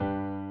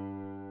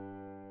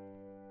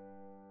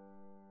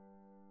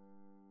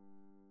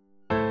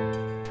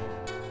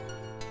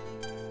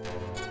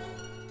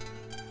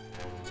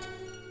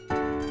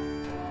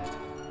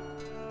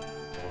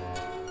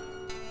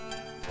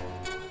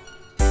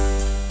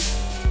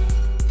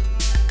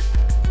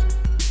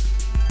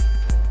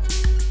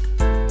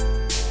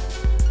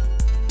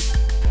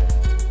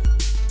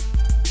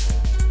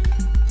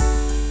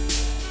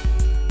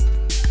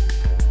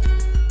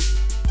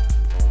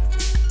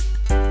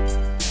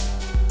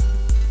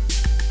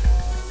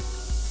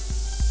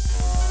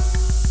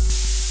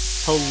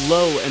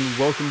Hello and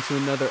welcome to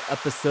another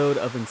episode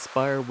of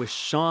Inspire with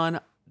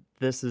Sean.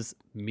 This is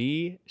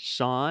me,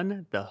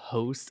 Sean, the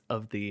host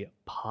of the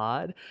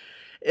pod.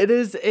 It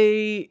is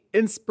a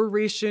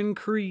inspiration,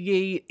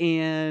 create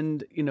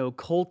and,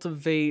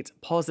 cultivate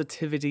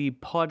positivity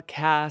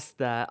podcast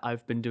that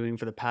I've been doing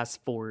for the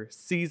past 4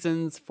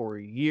 seasons, 4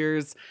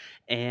 years.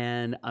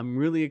 And I'm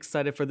really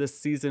excited for this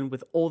season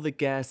with all the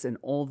guests and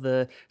all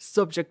the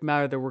subject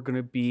matter that we're going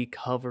to be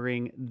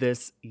covering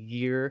this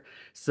year.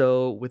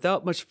 So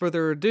without much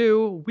further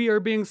ado, we are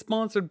being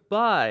sponsored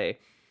by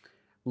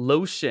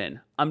Lotion.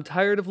 I'm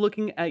tired of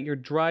looking at your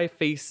dry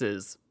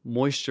faces.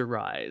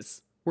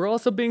 Moisturize. We're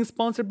also being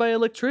sponsored by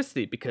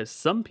electricity because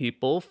some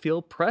people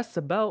feel pressed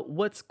about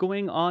what's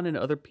going on in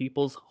other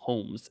people's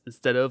homes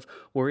instead of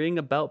worrying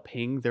about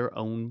paying their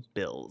own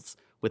bills.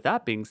 With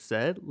that being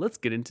said, let's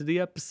get into the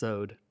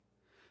episode.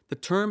 The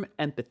term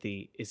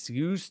empathy is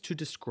used to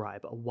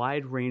describe a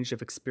wide range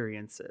of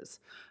experiences.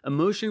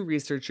 Emotion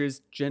researchers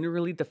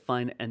generally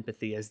define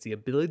empathy as the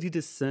ability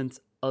to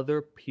sense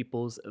other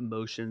people's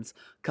emotions,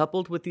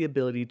 coupled with the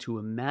ability to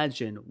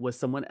imagine what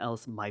someone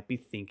else might be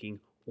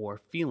thinking or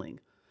feeling.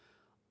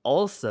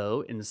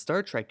 Also, in the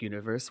Star Trek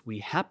universe, we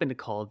happen to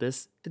call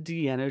this the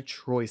Deanna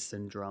Troi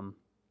syndrome.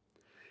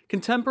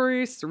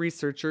 Contemporary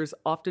researchers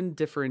often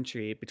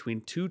differentiate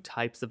between two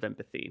types of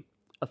empathy.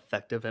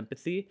 Affective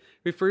empathy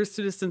refers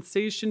to the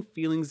sensation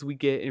feelings we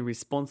get in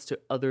response to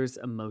others'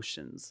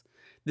 emotions.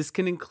 This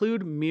can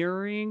include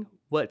mirroring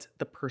what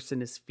the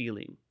person is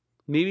feeling,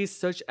 maybe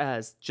such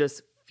as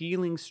just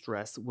feeling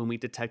stress when we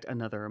detect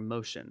another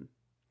emotion.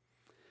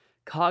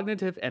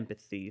 Cognitive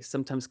empathy,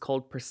 sometimes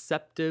called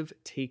perceptive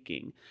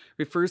taking,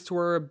 refers to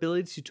our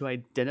ability to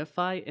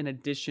identify and, in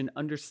addition,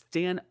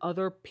 understand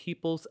other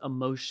people's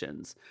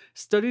emotions.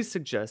 Studies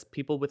suggest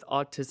people with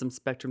autism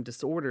spectrum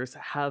disorders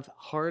have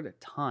hard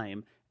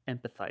time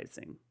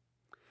empathizing.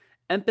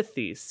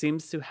 Empathy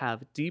seems to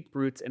have deep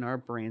roots in our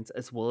brains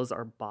as well as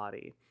our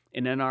body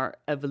and in our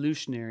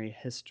evolutionary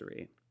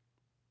history.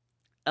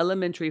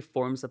 Elementary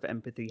forms of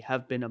empathy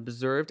have been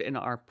observed in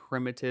our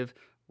primitive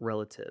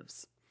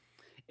relatives.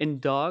 In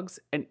dogs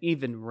and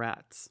even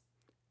rats,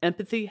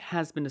 empathy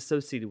has been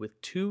associated with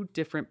two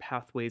different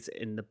pathways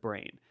in the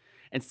brain,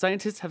 and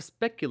scientists have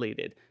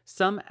speculated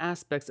some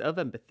aspects of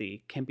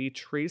empathy can be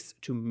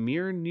traced to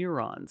mirror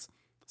neurons,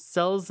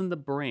 cells in the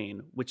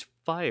brain which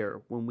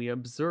fire when we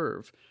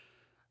observe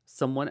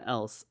someone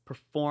else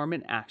perform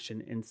an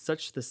action in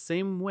such the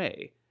same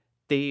way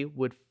they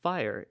would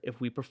fire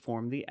if we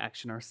perform the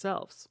action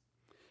ourselves.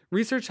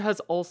 Research has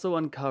also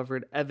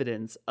uncovered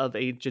evidence of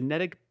a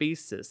genetic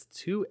basis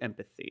to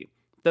empathy,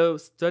 though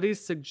studies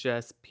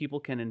suggest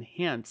people can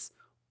enhance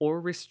or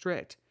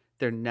restrict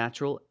their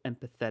natural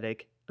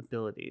empathetic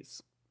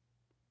abilities.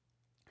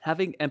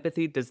 Having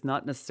empathy does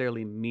not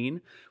necessarily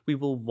mean we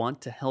will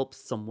want to help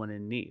someone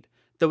in need,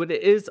 though it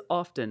is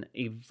often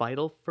a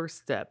vital first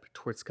step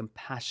towards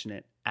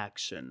compassionate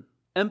action.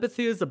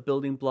 Empathy is a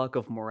building block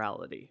of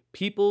morality.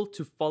 People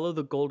to follow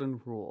the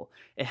golden rule.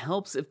 It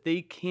helps if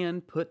they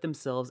can put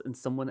themselves in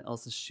someone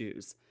else's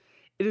shoes.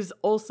 It is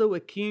also a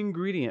key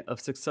ingredient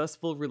of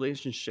successful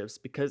relationships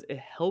because it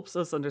helps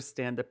us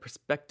understand the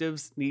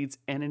perspectives, needs,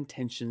 and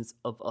intentions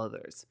of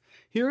others.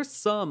 Here are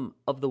some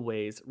of the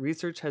ways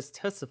research has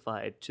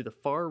testified to the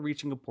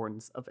far-reaching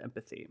importance of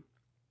empathy.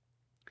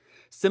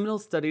 Seminal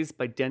studies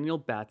by Daniel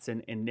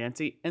Batson and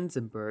Nancy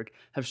Enzenberg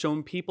have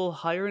shown people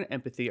higher in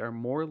empathy are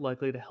more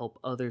likely to help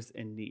others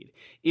in need,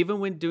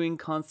 even when doing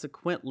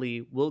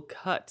consequently will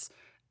cut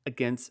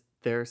against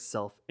their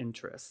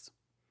self-interest.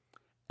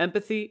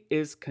 Empathy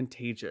is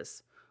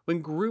contagious.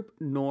 When group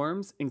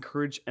norms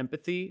encourage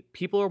empathy,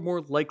 people are more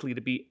likely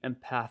to be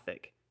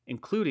empathic,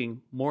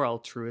 including more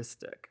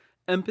altruistic.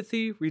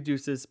 Empathy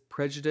reduces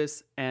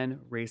prejudice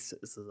and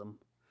racism.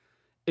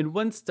 In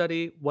one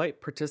study, white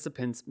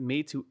participants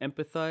made to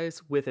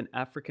empathize with an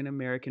African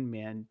American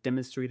man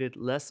demonstrated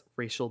less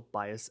racial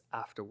bias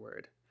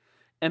afterward.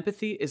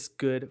 Empathy is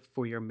good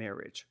for your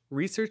marriage.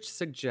 Research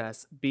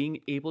suggests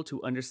being able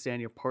to understand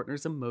your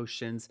partner's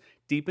emotions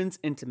deepens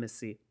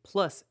intimacy,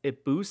 plus,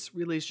 it boosts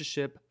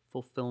relationship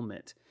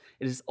fulfillment.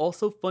 It is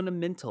also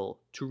fundamental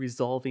to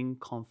resolving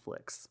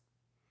conflicts.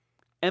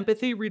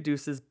 Empathy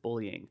reduces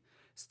bullying.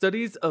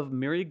 Studies of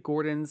Mary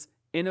Gordon's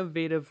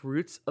Innovative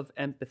Roots of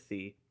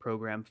Empathy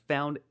program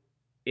found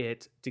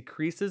it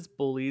decreases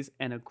bullies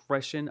and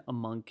aggression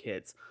among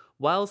kids,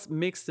 whilst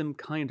makes them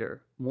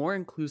kinder, more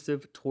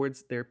inclusive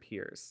towards their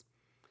peers.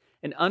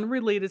 An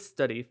unrelated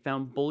study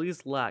found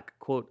bullies lack,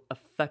 quote,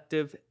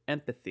 effective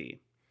empathy,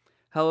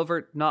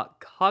 however,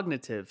 not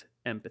cognitive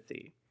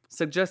empathy,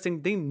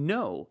 suggesting they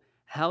know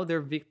how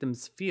their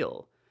victims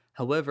feel,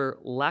 however,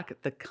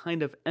 lack the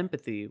kind of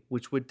empathy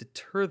which would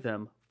deter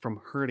them from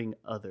hurting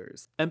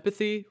others.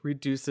 Empathy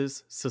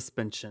reduces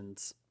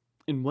suspensions.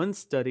 In one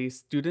study,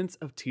 students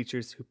of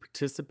teachers who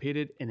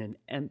participated in an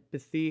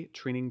empathy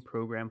training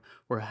program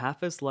were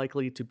half as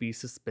likely to be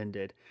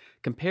suspended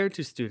compared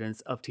to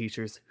students of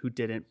teachers who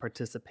didn't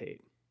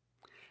participate.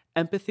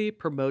 Empathy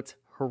promotes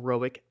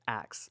heroic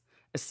acts.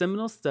 A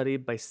seminal study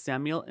by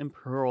Samuel and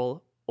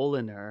Pearl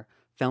Oliner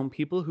found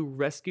people who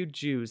rescued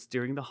Jews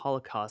during the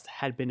Holocaust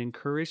had been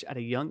encouraged at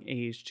a young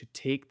age to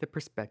take the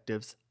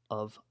perspectives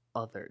of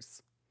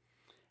others.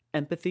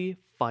 Empathy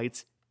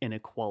fights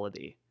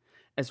inequality.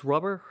 As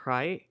Robert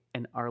Hreidt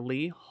and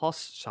Arlie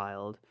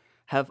Hochschild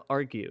have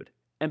argued,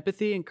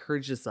 empathy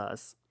encourages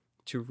us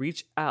to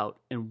reach out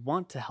and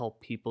want to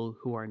help people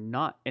who are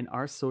not in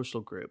our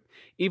social group,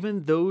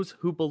 even those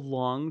who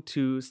belong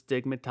to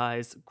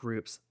stigmatized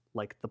groups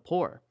like the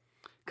poor.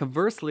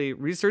 Conversely,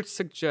 research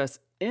suggests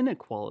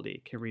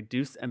inequality can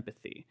reduce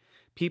empathy.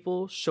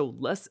 People show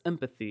less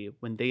empathy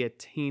when they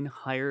attain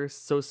higher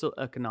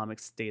socioeconomic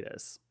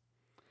status.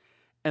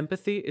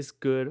 Empathy is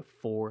good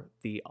for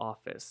the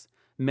office.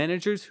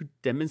 Managers who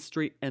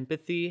demonstrate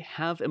empathy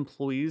have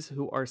employees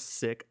who are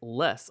sick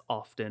less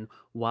often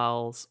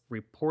whilst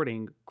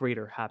reporting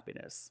greater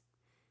happiness.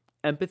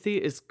 Empathy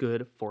is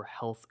good for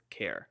health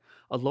care.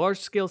 A large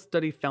scale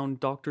study found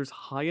doctors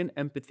high in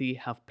empathy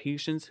have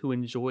patients who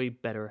enjoy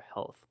better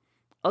health.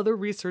 Other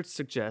research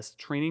suggests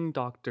training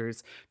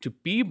doctors to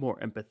be more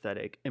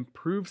empathetic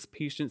improves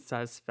patient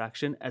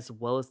satisfaction as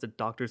well as the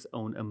doctor's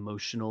own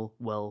emotional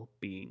well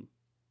being.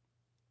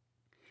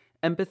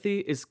 Empathy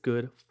is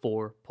good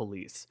for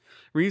police.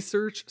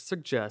 Research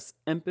suggests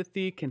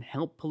empathy can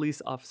help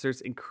police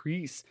officers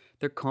increase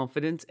their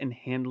confidence in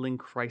handling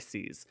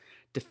crises,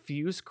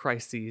 diffuse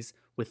crises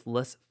with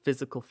less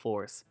physical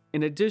force,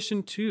 in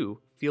addition to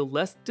feel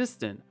less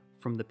distant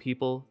from the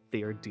people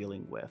they are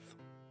dealing with.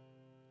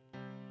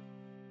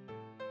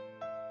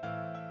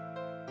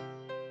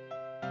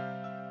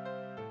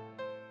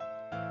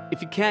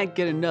 If you can't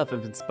get enough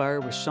of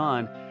Inspire with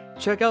Sean,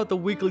 check out the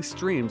weekly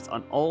streams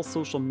on all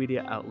social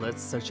media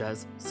outlets such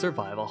as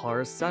Survival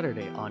Horror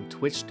Saturday on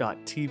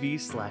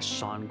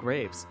twitch.tv/Sean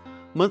Graves,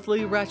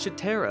 Monthly Ratchet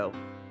Tarot,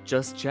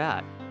 Just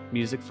Chat,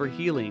 Music for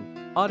Healing,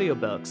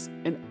 audiobooks,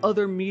 and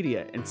other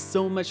media, and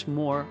so much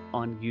more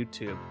on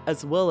YouTube,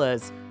 as well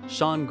as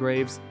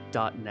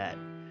SeanGraves.net.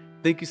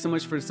 Thank you so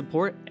much for the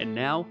support, and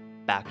now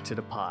back to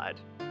the pod.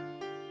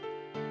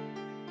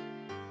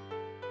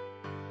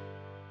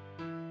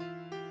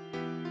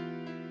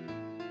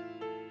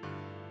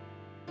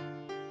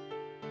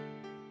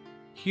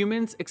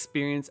 Humans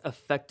experience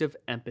effective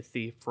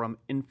empathy from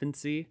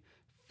infancy,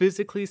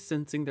 physically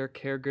sensing their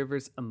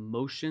caregivers'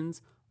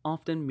 emotions,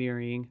 often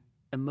mirroring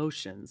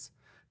emotions.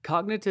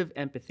 Cognitive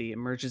empathy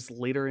emerges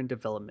later in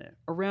development,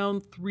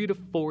 around 3 to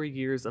 4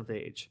 years of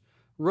age,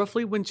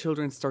 roughly when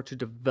children start to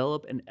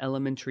develop an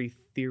elementary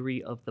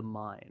theory of the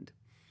mind,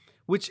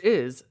 which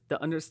is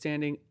the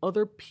understanding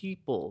other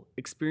people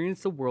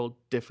experience the world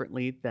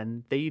differently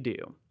than they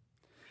do.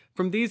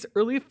 From these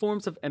early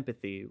forms of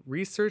empathy,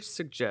 research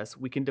suggests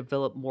we can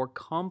develop more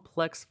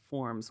complex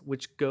forms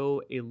which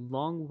go a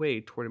long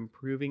way toward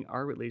improving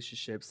our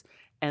relationships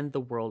and the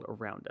world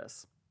around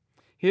us.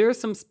 Here are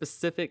some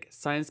specific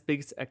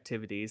science-based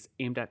activities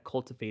aimed at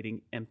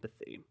cultivating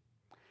empathy.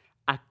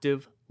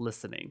 Active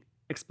listening.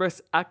 Express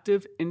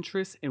active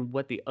interest in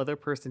what the other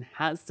person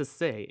has to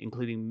say,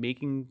 including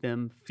making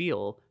them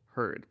feel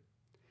heard.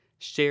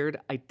 Shared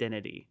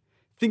identity.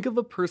 Think of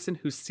a person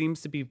who seems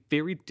to be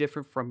very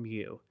different from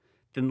you,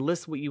 then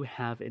list what you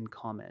have in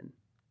common.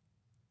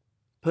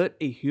 Put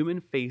a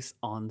human face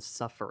on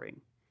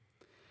suffering.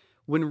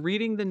 When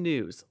reading the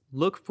news,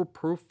 look for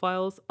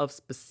profiles of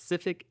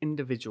specific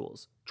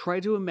individuals. Try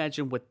to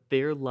imagine what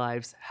their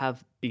lives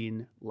have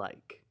been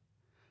like.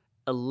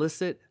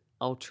 Elicit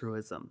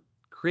altruism.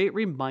 Create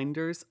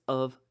reminders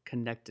of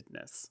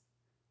connectedness.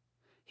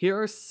 Here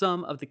are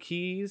some of the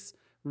keys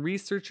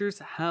researchers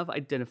have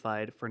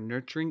identified for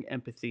nurturing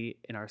empathy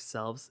in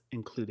ourselves,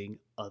 including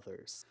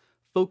others.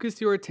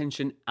 Focus your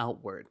attention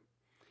outward.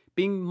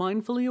 Being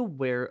mindfully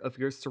aware of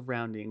your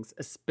surroundings,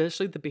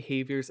 especially the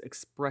behaviors,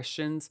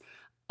 expressions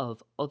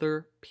of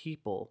other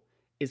people,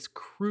 is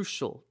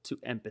crucial to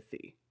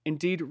empathy.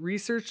 Indeed,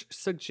 research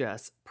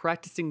suggests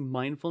practicing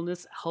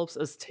mindfulness helps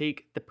us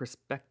take the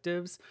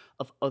perspectives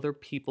of other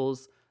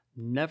people's,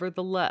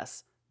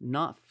 nevertheless,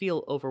 not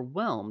feel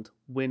overwhelmed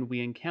when we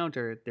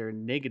encounter their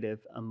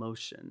negative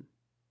emotion.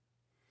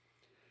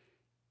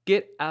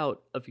 Get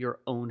out of your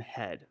own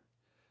head.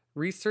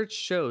 Research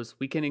shows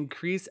we can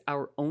increase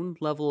our own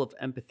level of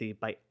empathy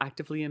by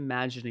actively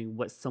imagining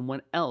what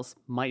someone else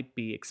might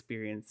be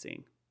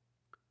experiencing.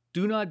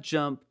 Do not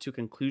jump to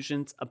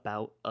conclusions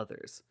about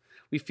others.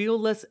 We feel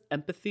less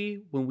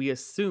empathy when we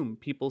assume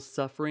people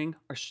suffering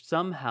are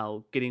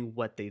somehow getting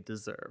what they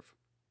deserve.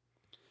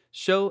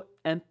 Show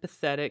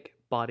empathetic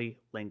body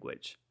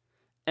language.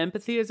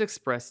 Empathy is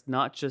expressed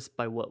not just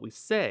by what we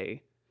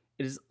say,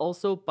 it is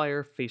also by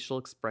our facial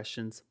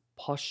expressions,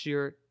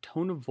 posture,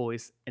 tone of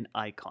voice, and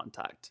eye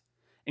contact,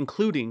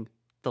 including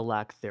the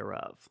lack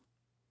thereof.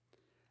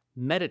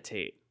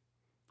 Meditate.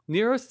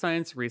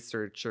 Neuroscience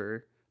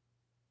researcher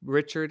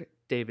Richard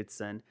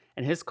Davidson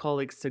and his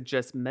colleagues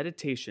suggest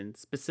meditation,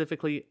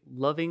 specifically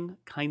loving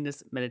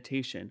kindness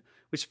meditation,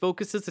 which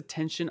focuses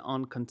attention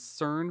on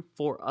concern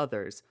for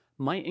others,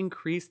 might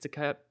increase the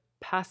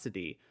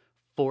capacity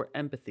for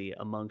empathy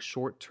among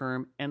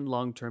short-term and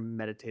long-term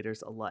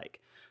meditators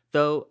alike.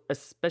 though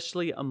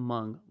especially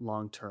among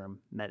long-term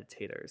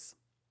meditators.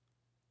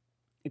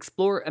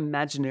 Explore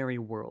imaginary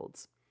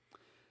worlds.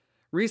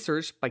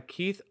 Research by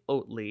Keith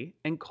Oatley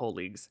and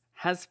colleagues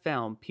has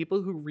found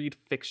people who read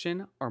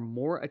fiction are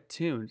more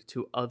attuned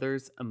to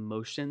others'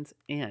 emotions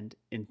and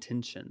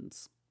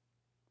intentions.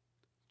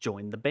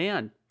 Join the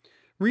band.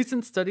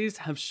 Recent studies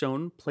have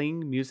shown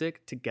playing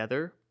music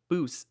together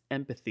boosts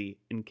empathy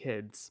in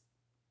kids.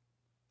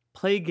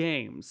 Play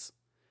games.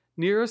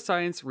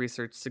 Neuroscience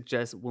research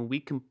suggests when we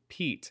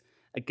compete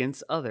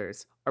against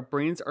others, our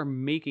brains are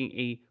making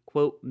a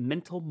quote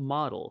mental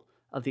model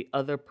of the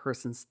other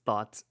person's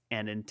thoughts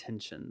and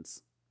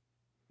intentions.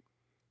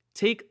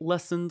 Take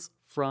lessons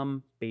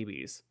from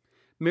babies.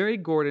 Mary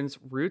Gordon's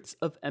Roots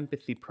of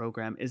Empathy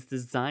program is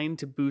designed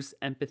to boost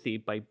empathy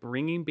by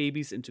bringing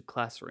babies into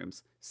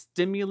classrooms,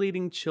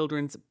 stimulating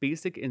children's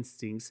basic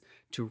instincts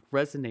to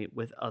resonate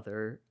with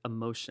other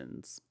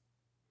emotions.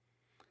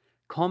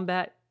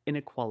 Combat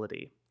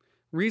inequality.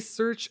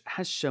 Research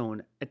has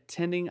shown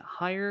attending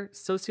higher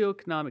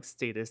socioeconomic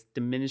status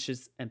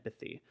diminishes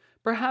empathy,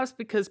 perhaps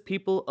because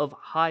people of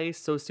high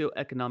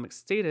socioeconomic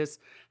status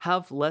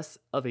have less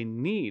of a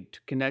need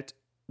to connect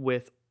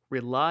with,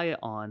 rely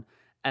on,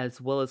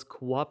 as well as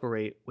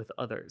cooperate with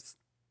others.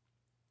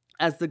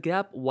 As the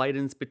gap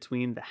widens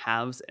between the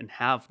haves and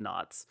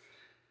have-nots,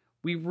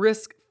 we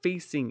risk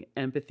facing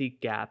empathy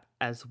gap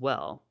as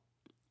well.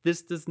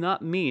 This does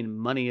not mean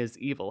money is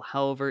evil.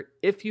 However,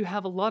 if you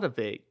have a lot of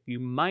it, you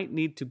might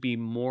need to be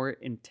more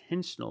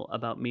intentional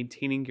about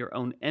maintaining your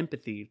own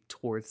empathy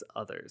towards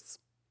others.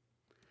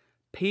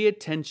 Pay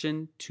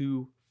attention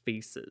to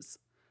faces.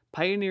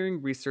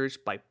 Pioneering research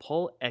by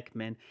Paul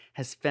Ekman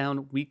has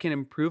found we can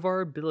improve our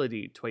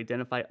ability to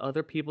identify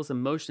other people's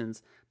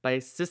emotions by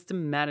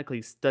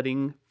systematically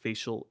studying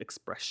facial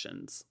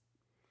expressions.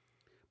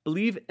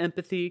 Believe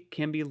empathy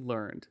can be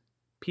learned.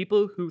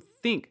 People who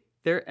think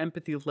their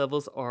empathy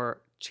levels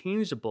are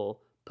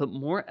changeable put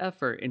more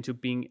effort into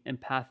being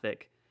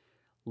empathic,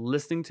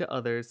 listening to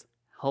others,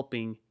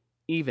 helping,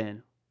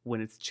 even when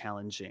it's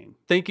challenging.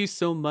 Thank you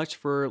so much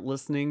for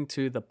listening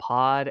to the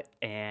pod,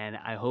 and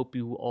I hope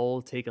you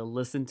all take a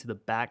listen to the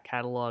back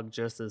catalog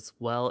just as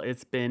well.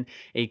 It's been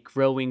a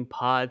growing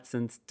pod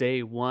since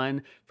day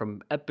one,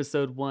 from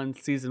episode 1,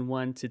 season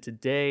 1 to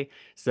today.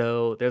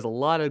 So there's a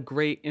lot of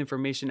great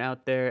information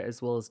out there,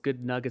 as well as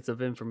good nuggets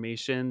of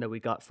information that we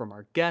got from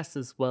our guests,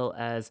 as well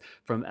as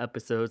from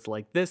episodes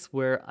like this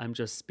where I'm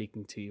just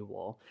speaking to you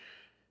all.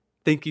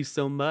 Thank you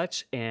so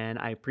much, and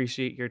I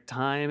appreciate your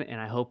time, and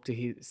I hope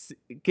to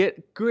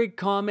get great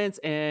comments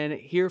and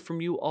hear from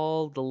you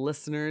all, the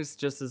listeners,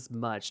 just as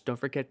much. Don't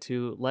forget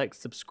to like,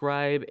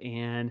 subscribe,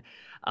 and,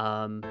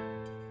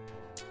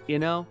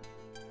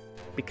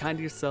 be kind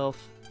to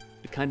yourself,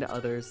 be kind to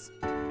others,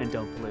 and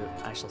don't pollute.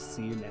 I shall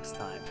see you next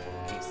time.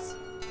 Peace.